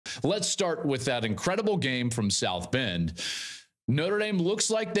let's start with that incredible game from South Bend. Notre Dame looks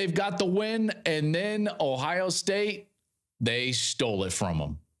like they've got the win, and then Ohio State, they stole it from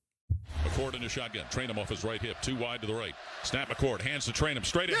them. McCord in the shotgun. Trainum off his right hip. Too wide to the right. Snap McCord. Hands to Trainum.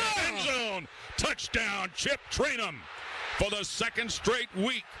 Straight in. End zone. Touchdown. Chip Trainum. For the second straight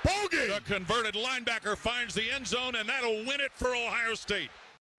week. Bogey. The converted linebacker finds the end zone, and that'll win it for Ohio State.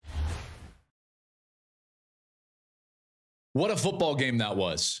 What a football game that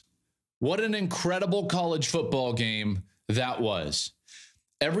was. What an incredible college football game that was.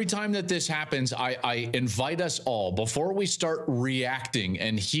 Every time that this happens, I invite us all, before we start reacting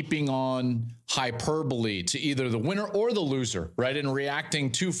and heaping on hyperbole to either the winner or the loser, right, and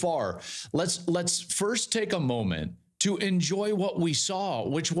reacting too far, let's first take a moment to enjoy what we saw,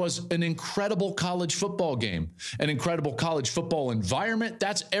 which was an incredible college football game, an incredible college football environment.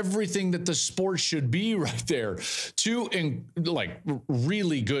 That's everything that the sport should be right there. Two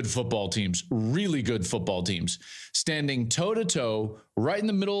really good football teams standing toe-to-toe right in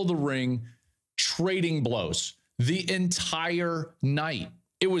the middle of the ring, trading blows the entire night.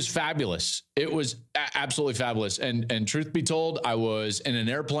 It was fabulous. It was absolutely fabulous. And truth be told, I was in an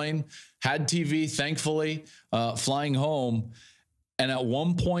airplane, had TV, thankfully, flying home. And at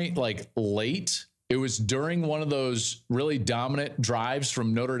one point, late, it was during one of those really dominant drives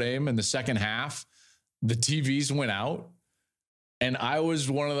from Notre Dame in the second half, the TVs went out. And I was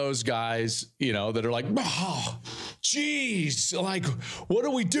one of those guys, that are like, oh, geez, what are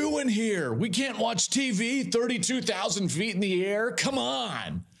we doing here? We can't watch TV 32,000 feet in the air. Come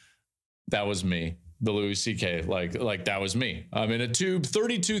on. That was me, the Louis C.K. Like that was me. I'm in a tube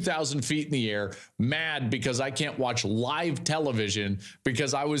 32,000 feet in the air, mad because I can't watch live television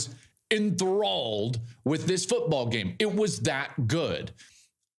because I was enthralled with this football game. It was that good.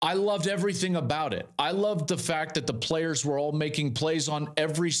 I loved everything about it. I loved the fact that the players were all making plays on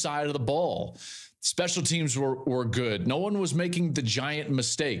every side of the ball. Special teams were good. No one was making the giant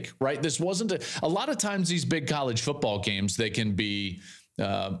mistake, right? This wasn't a lot of times these big college football games, they can be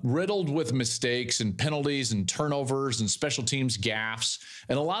riddled with mistakes and penalties and turnovers and special teams gaffes.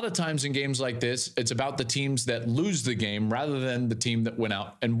 And a lot of times in games like this, it's about the teams that lose the game rather than the team that went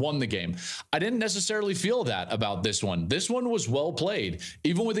out and won the game. I didn't necessarily feel that about this one. This one was well played,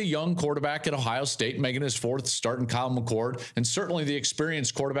 even with a young quarterback at Ohio State making his fourth start in Kyle McCord, and certainly the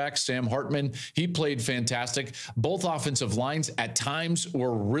experienced quarterback, Sam Hartman. He played fantastic. Both offensive lines at times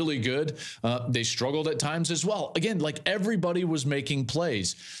were really good. They struggled at times as well. Again, everybody was making plays.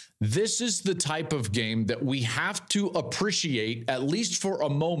 This is the type of game that we have to appreciate, at least for a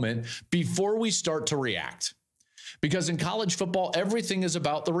moment, before we start to react. Because in college football, everything is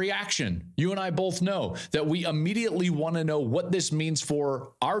about the reaction. You and I both know that we immediately want to know what this means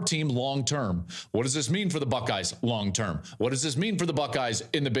for our team long term. What does this mean for the Buckeyes long term? What does this mean for the Buckeyes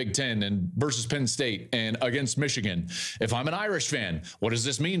in the Big Ten and versus Penn State and against Michigan? If I'm an Irish fan, what does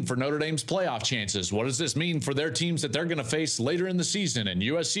this mean for Notre Dame's playoff chances? What does this mean for their teams that they're going to face later in the season? And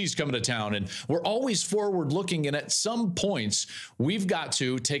USC's coming to town. And we're always forward looking. And at some points, we've got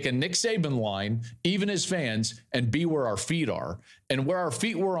to take a Nick Saban line, even as fans, and be where our feet are. And where our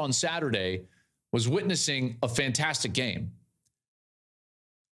feet were on Saturday was witnessing a fantastic game.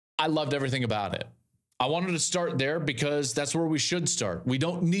 I loved everything about it. I wanted to start there because that's where we should start. We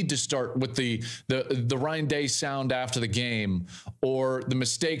don't need to start with the Ryan Day sound after the game or the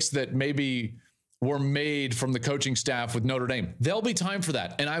mistakes that maybe were made from the coaching staff with Notre Dame. There'll be time for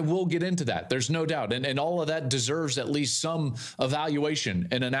that, and I will get into that. There's no doubt. And all of that deserves at least some evaluation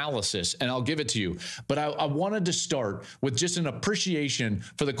and analysis, and I'll give it to you. But I wanted to start with just an appreciation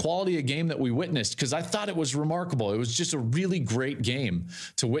for the quality of game that we witnessed, because I thought it was remarkable. It was just a really great game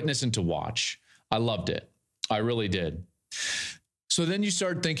to witness and to watch. I loved it. I really did. So then you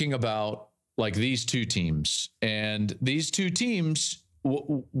start thinking about these two teams, and these two teams,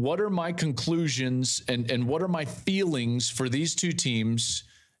 what are my conclusions and what are my feelings for these two teams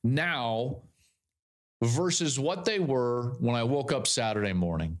now versus what they were when I woke up Saturday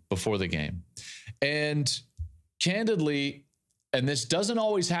morning before the game? And candidly, and this doesn't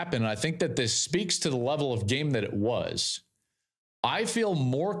always happen, and I think that this speaks to the level of game that it was, I feel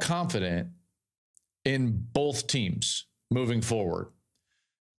more confident in both teams moving forward.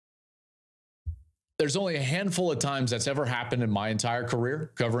 There's only a handful of times that's ever happened in my entire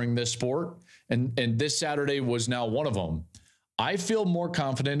career covering this sport, and this Saturday was now one of them. I feel more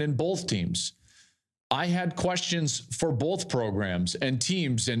confident in both teams. I had questions for both programs and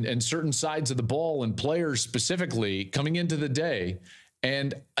teams and certain sides of the ball and players specifically coming into the day,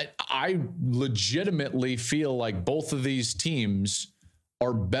 and I legitimately feel like both of these teams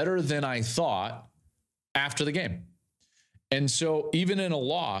are better than I thought after the game. And so even in a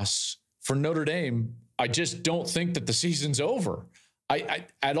loss for Notre Dame, I just don't think that the season's over. I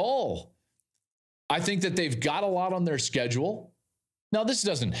at all. I think that they've got a lot on their schedule. Now, this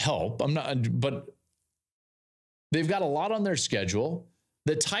doesn't help. But they've got a lot on their schedule.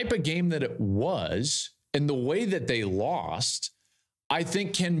 The type of game that it was and the way that they lost, I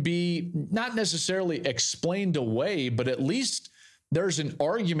think can be not necessarily explained away, but at least there's an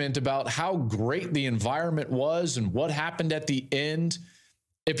argument about how great the environment was and what happened at the end.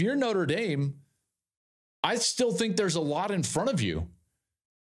 If you're Notre Dame, I still think there's a lot in front of you.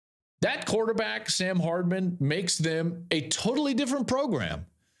 That quarterback, Sam Hardman, makes them a totally different program.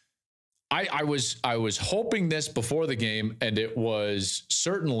 I was hoping this before the game, and it was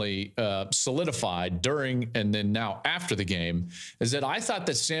certainly solidified during and then now after the game, is that I thought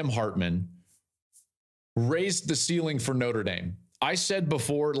that Sam Hartman raised the ceiling for Notre Dame. I said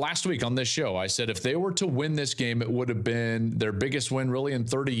before last week on this show, I said if they were to win this game, it would have been their biggest win really in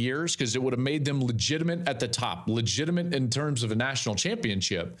 30 years because it would have made them legitimate at the top, legitimate in terms of a national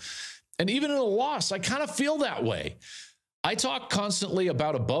championship. And even in a loss, I kind of feel that way. I talk constantly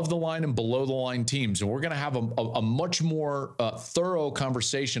about above the line and below the line teams, and we're going to have a much more thorough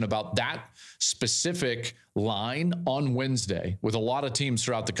conversation about that specific line on Wednesday with a lot of teams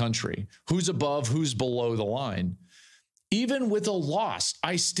throughout the country. Who's above, who's below the line. Even with a loss,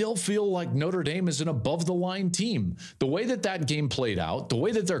 I still feel like Notre Dame is an above-the-line team. The way that that game played out, the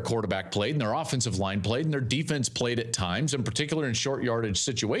way that their quarterback played and their offensive line played and their defense played at times, in particular in short yardage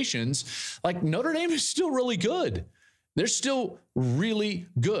situations, like Notre Dame is still really good. They're still really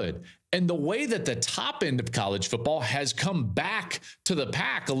good. And the way that the top end of college football has come back to the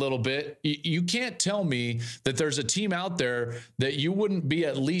pack a little bit, you can't tell me that there's a team out there that you wouldn't be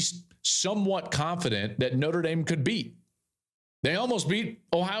at least somewhat confident that Notre Dame could beat. They almost beat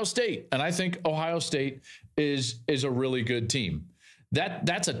Ohio State, and I think Ohio State is a really good team.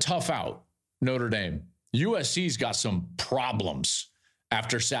 That's a tough out, Notre Dame. USC's got some problems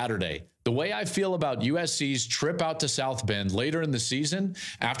after Saturday. The way I feel about USC's trip out to South Bend later in the season,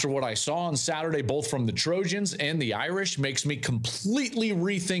 after what I saw on Saturday, both from the Trojans and the Irish, makes me completely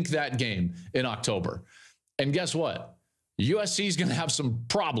rethink that game in October. And guess what? USC's going to have some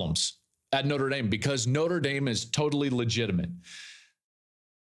problems at Notre Dame because Notre Dame is totally legitimate.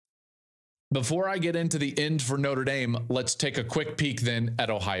 Before I get into the end for Notre Dame, let's take a quick peek then at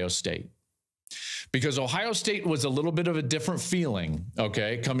Ohio State. Because Ohio State was a little bit of a different feeling,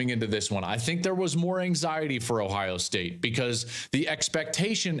 okay, coming into this one. I think there was more anxiety for Ohio State because the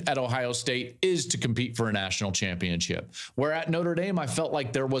expectation at Ohio State is to compete for a national championship. Where at Notre Dame, I felt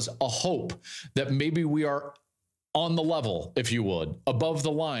like there was a hope that maybe we are on the level, if you would, above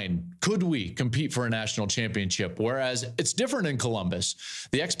the line. Could we compete for a national championship? Whereas it's different in Columbus.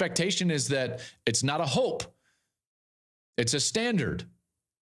 The expectation is that it's not a hope. It's a standard.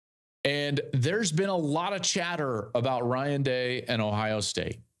 And there's been a lot of chatter about Ryan Day and Ohio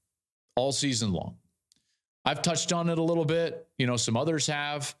State all season long. I've touched on it a little bit. Some others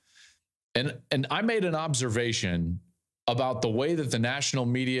have. And I made an observation about the way that the national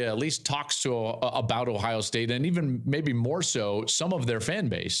media at least talks about Ohio State, and even maybe more so some of their fan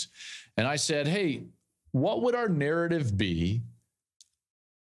base. And I said, hey, what would our narrative be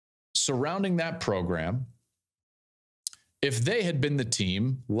surrounding that program if they had been the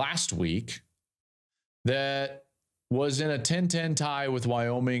team last week that was in a 10-10 tie with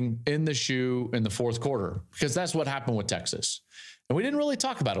Wyoming in the shoe in the fourth quarter? Because that's what happened with Texas. And we didn't really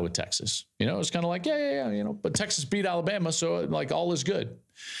talk about it with Texas. It was kind of like, yeah, but Texas beat Alabama, so like all is good.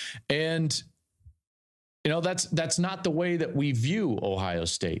 And, that's not the way that we view Ohio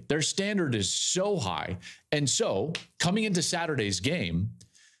State. Their standard is so high. And so coming into Saturday's game,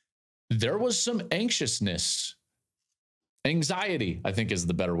 there was some anxiety, I think is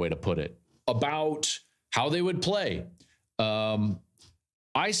the better way to put it, about how they would play.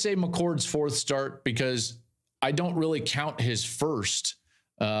 I say McCord's fourth start because I don't really count his first,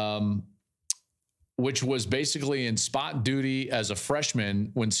 which was basically in spot duty as a freshman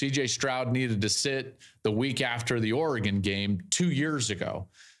when CJ Stroud needed to sit the week after the Oregon game 2 years ago.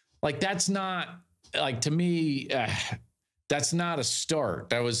 Like, that's not, like, to me, that's not a start.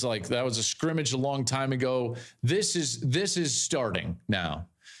 That was a scrimmage a long time ago. This is starting now.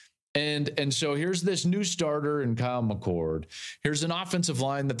 And so here's this new starter in Kyle McCord. Here's an offensive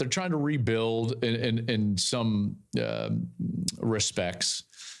line that they're trying to rebuild in some respects.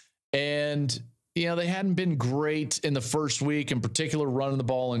 And they hadn't been great in the first week, in particular running the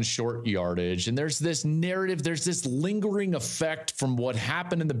ball in short yardage. And there's this narrative, there's this lingering effect from what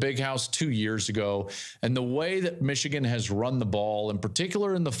happened in the Big House 2 years ago and the way that Michigan has run the ball, in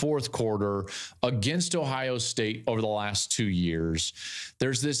particular in the fourth quarter against Ohio State over the last 2 years.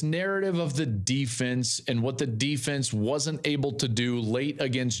 There's this narrative of the defense and what the defense wasn't able to do late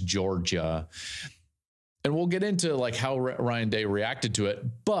against Georgia. And we'll get into like how Ryan Day reacted to it.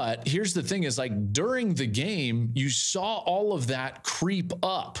 But here's the thing is like during the game, you saw all of that creep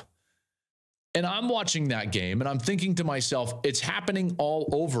up. And I'm watching that game and I'm thinking to myself, it's happening all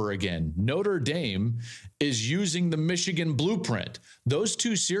over again. Notre Dame is using the Michigan blueprint. Those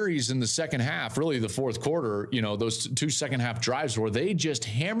two series in the second half, really the fourth quarter, those two second half drives where they just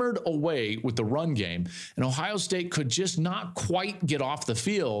hammered away with the run game and Ohio State could just not quite get off the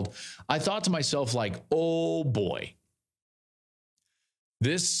field. I thought to myself like, oh boy,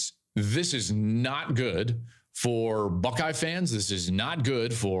 this is not good for Buckeye fans. This is not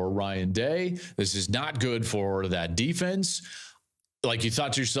good for Ryan Day. This is not good for that defense. Like you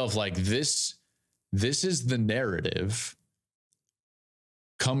thought to yourself, like this is the narrative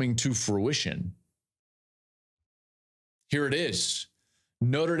coming to fruition. Here it is.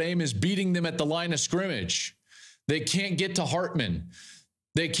 Notre Dame is beating them at the line of scrimmage. They can't get to Hartman.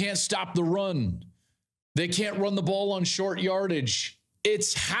 They can't stop the run. They can't run the ball on short yardage.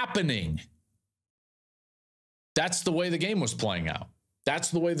 It's happening. That's the way the game was playing out.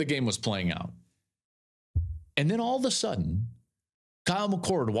 And then all of a sudden, Kyle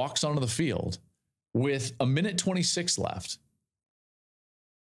McCord walks onto the field with 1:26 left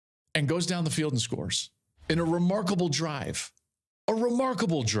and goes down the field and scores in a remarkable drive.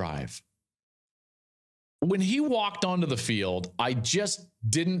 When he walked onto the field, I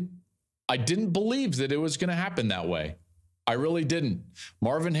didn't believe that it was going to happen that way. I really didn't.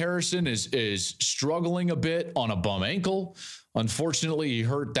 Marvin Harrison is struggling a bit on a bum ankle. Unfortunately, he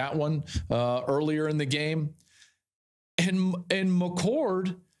hurt that one earlier in the game. And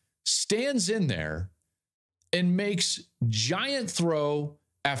McCord stands in there and makes giant throw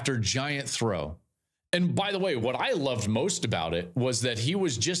after giant throw. And by the way, what I loved most about it was that he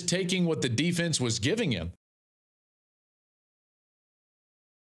was just taking what the defense was giving him.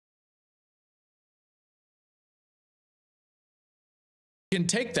 Can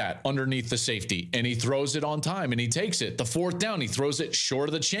take that underneath the safety and he throws it on time and he takes it. The fourth down, he throws it short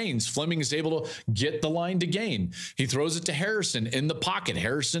of the chains. Fleming is able to get the line to gain. He throws it to Harrison in the pocket.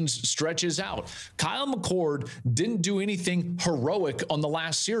 Harrison stretches out. Kyle McCord didn't do anything heroic on the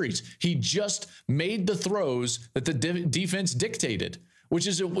last series. He just made the throws that the defense dictated, which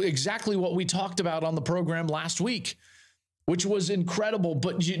is exactly what we talked about on the program last week, which was incredible.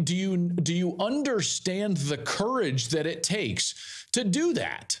 But do you understand the courage that it takes to do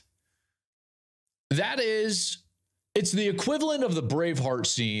that? It's the equivalent of the Braveheart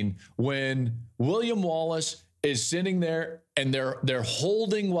scene when William Wallace is sitting there and they're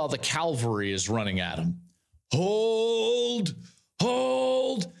holding while the cavalry is running at him. Hold.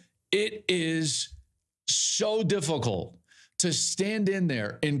 It is so difficult to stand in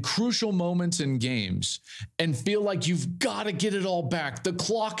there in crucial moments in games and feel like you've got to get it all back. The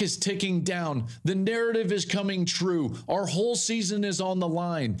clock is ticking down. The narrative is coming true. Our whole season is on the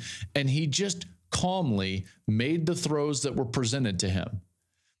line. And he just calmly made the throws that were presented to him.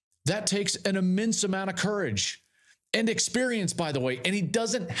 That takes an immense amount of courage and experience, by the way. And he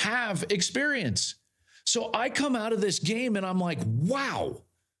doesn't have experience. So I come out of this game and I'm like, wow.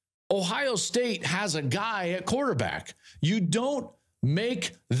 Ohio State has a guy at quarterback. You don't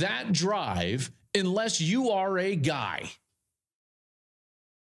make that drive unless you are a guy.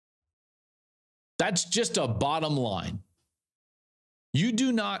 That's just a bottom line. You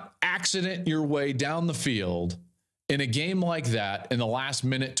do not accident your way down the field in a game like that in the last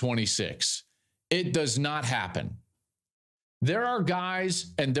minute 26. It does not happen. There are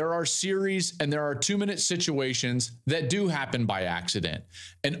guys and there are series and there are 2-minute situations that do happen by accident.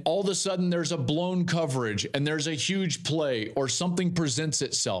 And all of a sudden there's a blown coverage and there's a huge play or something presents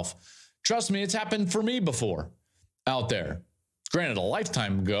itself. Trust me, it's happened for me before out there. Granted, a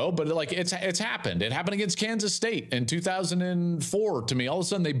lifetime ago, but it's happened. It happened against Kansas State in 2004 to me. All of a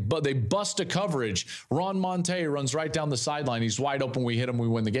sudden they bust a coverage. Ron Monte runs right down the sideline. He's wide open. We hit him. We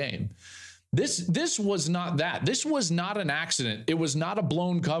win the game. This was not that. This was not an accident. It was not a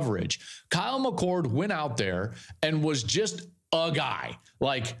blown coverage. Kyle McCord went out there and was just a guy.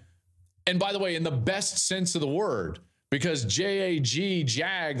 And by the way, in the best sense of the word, because Jag,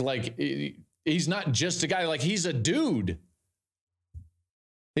 he's not just a guy. He's a dude.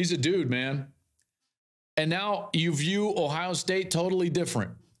 He's a dude, man. And now you view Ohio State totally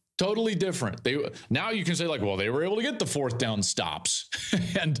different. Totally different. Now you can say like, well, they were able to get the fourth down stops.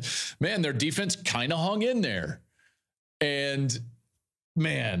 And man, their defense kind of hung in there. And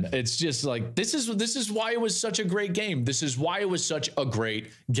man, it's just like, this is why it was such a great game. This is why it was such a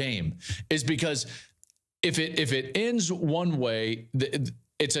great game, is because if it ends one way,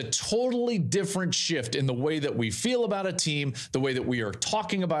 it's a totally different shift in the way that we feel about a team, the way that we are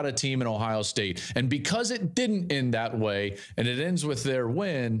talking about a team in Ohio State. And because it didn't end that way and it ends with their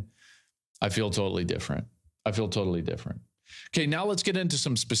win, I feel totally different. Okay, now let's get into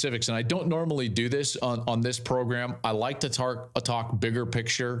some specifics. And I don't normally do this on this program. I like to talk bigger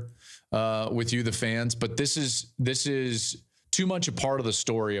picture with you, the fans, but this is too much a part of the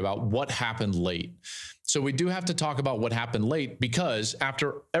story about what happened late. So we do have to talk about what happened late, because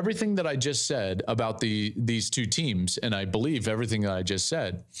after everything that I just said about these two teams, and I believe everything that I just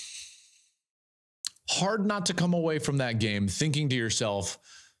said, hard not to come away from that game thinking to yourself,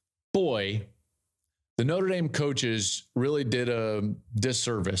 boy, the Notre Dame coaches really did a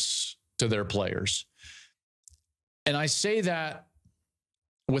disservice to their players. And I say that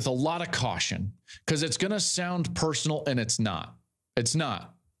with a lot of caution, because it's going to sound personal, and it's not. It's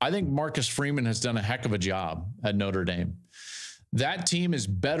not. I think Marcus Freeman has done a heck of a job at Notre Dame. That team is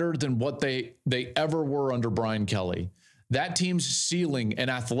better than what they ever were under Brian Kelly. That team's ceiling and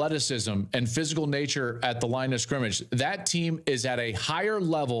athleticism and physical nature at the line of scrimmage, that team is at a higher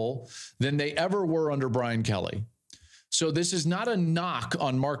level than they ever were under Brian Kelly. So this is not a knock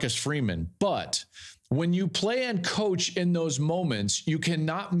on Marcus Freeman, but when you play and coach in those moments, you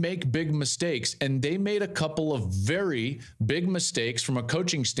cannot make big mistakes. And they made a couple of very big mistakes from a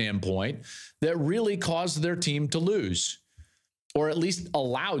coaching standpoint that really caused their team to lose, or at least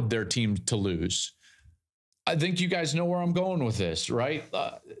allowed their team to lose. I think you guys know where I'm going with this, right?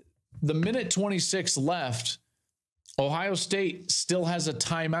 The minute 26 left, Ohio State still has a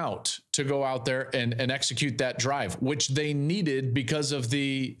timeout to go out there and execute that drive, which they needed because of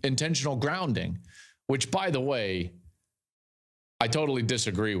the intentional grounding, which, by the way, I totally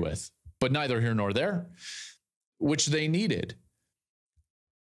disagree with, but neither here nor there, which they needed.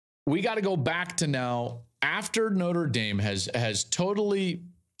 We got to go back to now, after Notre Dame has totally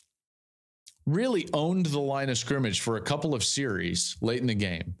really owned the line of scrimmage for a couple of series late in the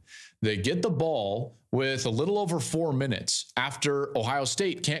game. They get the ball with a little over 4 minutes after Ohio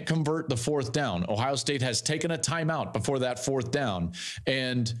State can't convert the fourth down. Ohio State has taken a timeout before that fourth down.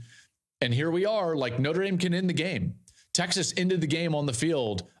 And here we are, like, Notre Dame can end the game. Texas ended the game on the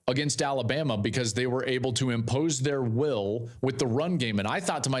field against Alabama because they were able to impose their will with the run game. And I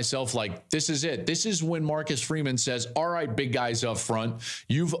thought to myself, like, this is it. This is when Marcus Freeman says, all right, big guys up front,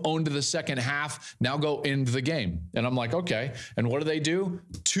 you've owned the second half. Now go end the game. And I'm like, okay. And what do?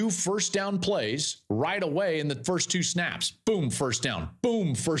 2 first down plays right away in the first 2 snaps. Boom, first down.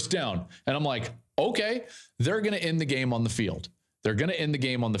 Boom, first down. And I'm like, okay, they're going to end the game on the field.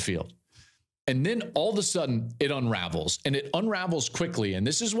 And then all of a sudden it unravels, and it unravels quickly. And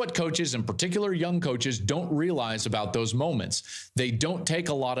this is what coaches, in particular young coaches, don't realize about those moments. They don't take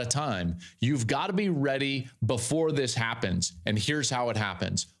a lot of time. You've got to be ready before this happens. And here's how it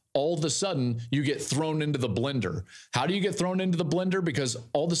happens. All of a sudden you get thrown into the blender. How do you get thrown into the blender? Because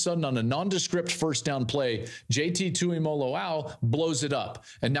all of a sudden on a nondescript first down play, JT Tuimoloau blows it up.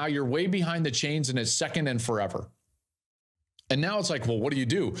 And now you're way behind the chains, and it's second and forever. And now it's like, well, what do you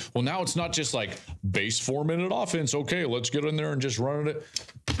do? Well, now it's not just like base 4-minute offense. Okay, let's get in there and just run it.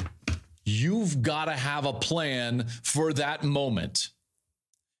 You've got to have a plan for that moment.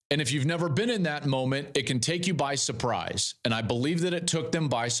 And if you've never been in that moment, it can take you by surprise. And I believe that it took them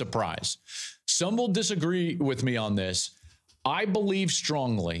by surprise. Some will disagree with me on this. I believe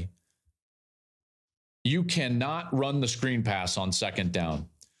strongly you cannot run the screen pass on second down.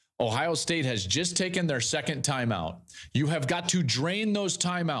 Ohio State has just taken their second timeout. You have got to drain those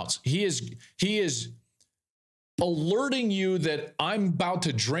timeouts. He is alerting you that I'm about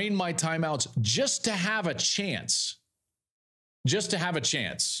to drain my timeouts just to have a chance.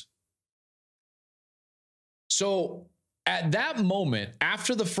 So at that moment,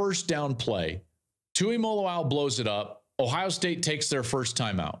 after the first down play, Tuimoloau blows it up. Ohio State takes their first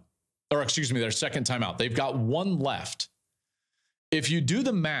timeout, or excuse me, their second timeout. They've got 1 left. If you do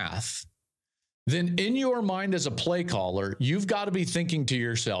the math, then in your mind as a play caller, you've got to be thinking to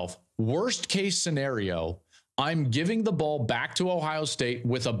yourself, worst case scenario, I'm giving the ball back to Ohio State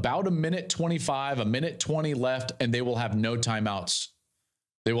with about 1:25, 1:20 left, and they will have no timeouts.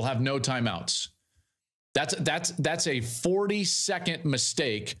 That's a 40-second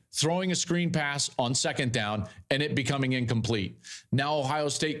mistake, throwing a screen pass on second down and it becoming incomplete. Now Ohio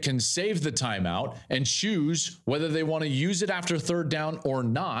State can save the timeout and choose whether they want to use it after third down or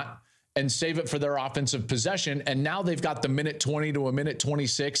not and save it for their offensive possession. And now they've got the minute 20 to a minute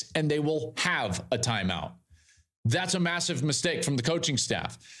 26, and they will have a timeout. That's a massive mistake from the coaching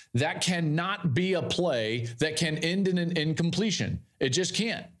staff. That cannot be a play that can end in an incompletion. It just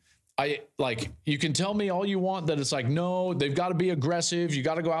can't. You can tell me all you want that it's like, no, they've got to be aggressive. You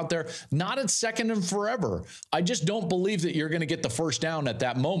got to go out there. Not at second and forever. I just don't believe that you're going to get the first down at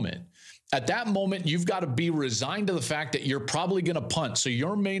that moment. At that moment, you've got to be resigned to the fact that you're probably going to punt. So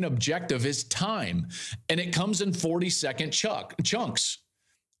your main objective is time, and it comes in 40-second chunks.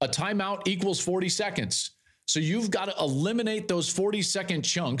 A timeout equals 40 seconds. So you've got to eliminate those 40-second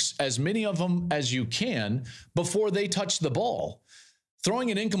chunks, as many of them as you can, before they touch the ball.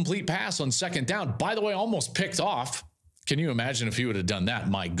 Throwing an incomplete pass on second down, by the way, almost picked off. Can you imagine if he would have done that?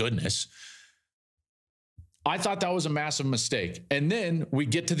 My goodness. I thought that was a massive mistake. And then we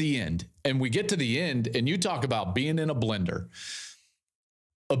get to the end, and you talk about being in a blender.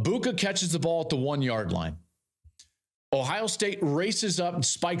 Ibuka catches the ball at the 1-yard line. Ohio State races up and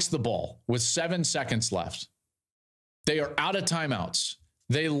spikes the ball with 7 seconds left. They are out of timeouts.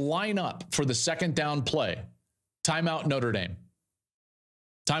 They line up for the second down play. Timeout Notre Dame.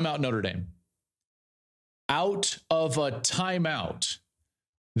 Timeout Notre Dame. Out of a timeout,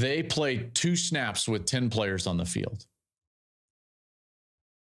 they played 2 snaps with 10 players on the field.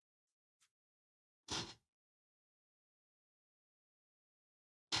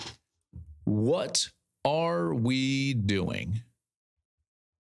 What are we doing?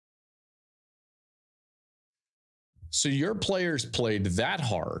 So your players played that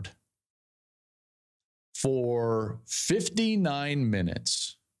hard for 59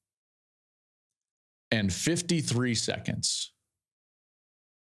 minutes and 53 seconds.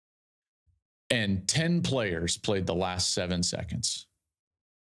 And 10 players played the last 7 seconds.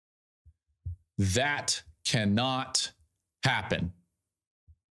 That cannot happen.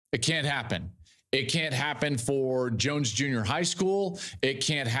 It can't happen. It can't happen for Jones Junior High School. It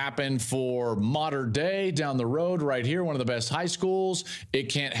can't happen for Modern Day down the road right here, one of the best high schools. It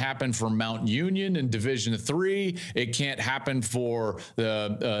can't happen for Mount Union in Division III. It can't happen for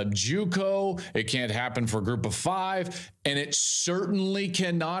the JUCO. It can't happen for Group of 5. And it certainly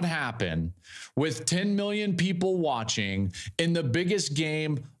cannot happen with 10 million people watching in the biggest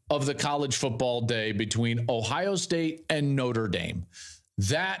game of the college football day between Ohio State and Notre Dame.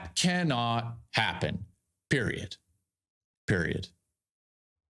 That cannot happen, period.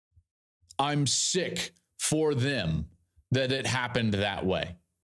 I'm sick for them that it happened that way.